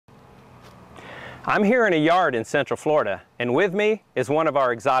I'm here in a yard in Central Florida, and with me is one of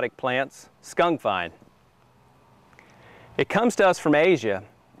our exotic plants, skunk vine. It comes to us from Asia,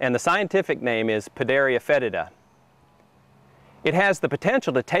 and the scientific name is Paederia foetida. It has the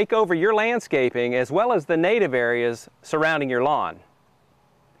potential to take over your landscaping as well as the native areas surrounding your lawn.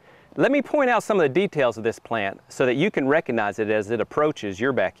 Let me point out some of the details of this plant so that you can recognize it as it approaches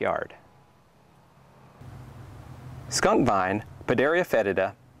your backyard. Skunk vine, Paederia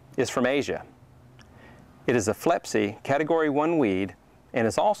foetida, is from Asia. It is a Phlepsy Category 1 weed and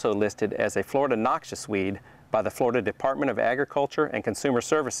is also listed as a Florida noxious weed by the Florida Department of Agriculture and Consumer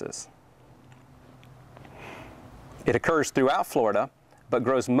Services. It occurs throughout Florida, but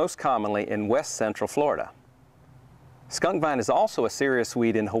grows most commonly in west central Florida. Skunk vine is also a serious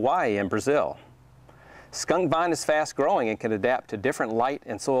weed in Hawaii and Brazil. Skunk vine is fast growing and can adapt to different light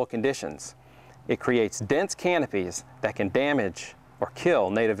and soil conditions. It creates dense canopies that can damage or kill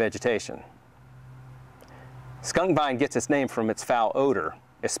native vegetation. Skunk vine gets its name from its foul odor,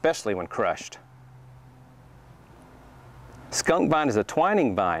 especially when crushed. Skunk vine is a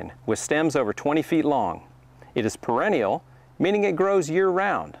twining vine with stems over 20 feet long. It is perennial, meaning it grows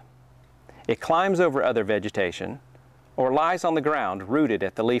year-round. It climbs over other vegetation or lies on the ground rooted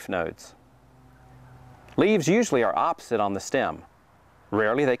at the leaf nodes. Leaves usually are opposite on the stem.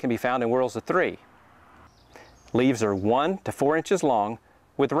 Rarely they can be found in whorls of 3. Leaves are 1 to 4 inches long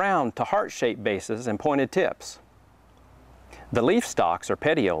with round to heart-shaped bases and pointed tips. The leaf stalks, or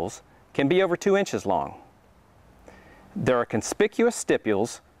petioles, can be over 2 inches long. There are conspicuous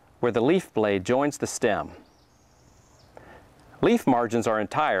stipules where the leaf blade joins the stem. Leaf margins are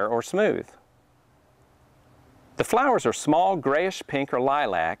entire or smooth. The flowers are small grayish pink or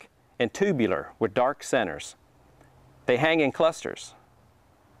lilac and tubular with dark centers. They hang in clusters.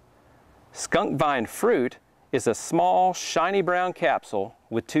 Skunk vine fruit is a small, shiny brown capsule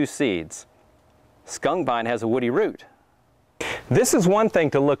with 2 seeds. Skunk vine has a woody root. This is one thing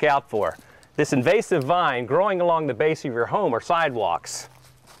to look out for. This invasive vine growing along the base of your home or sidewalks.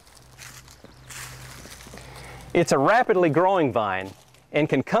 It's a rapidly growing vine and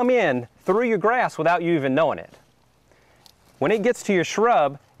can come in through your grass without you even knowing it. When it gets to your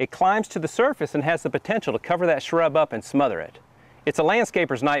shrub, it climbs to the surface and has the potential to cover that shrub up and smother it. It's a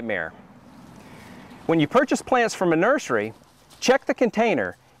landscaper's nightmare. When you purchase plants from a nursery, check the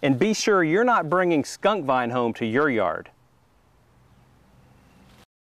container and be sure you're not bringing skunk vine home to your yard.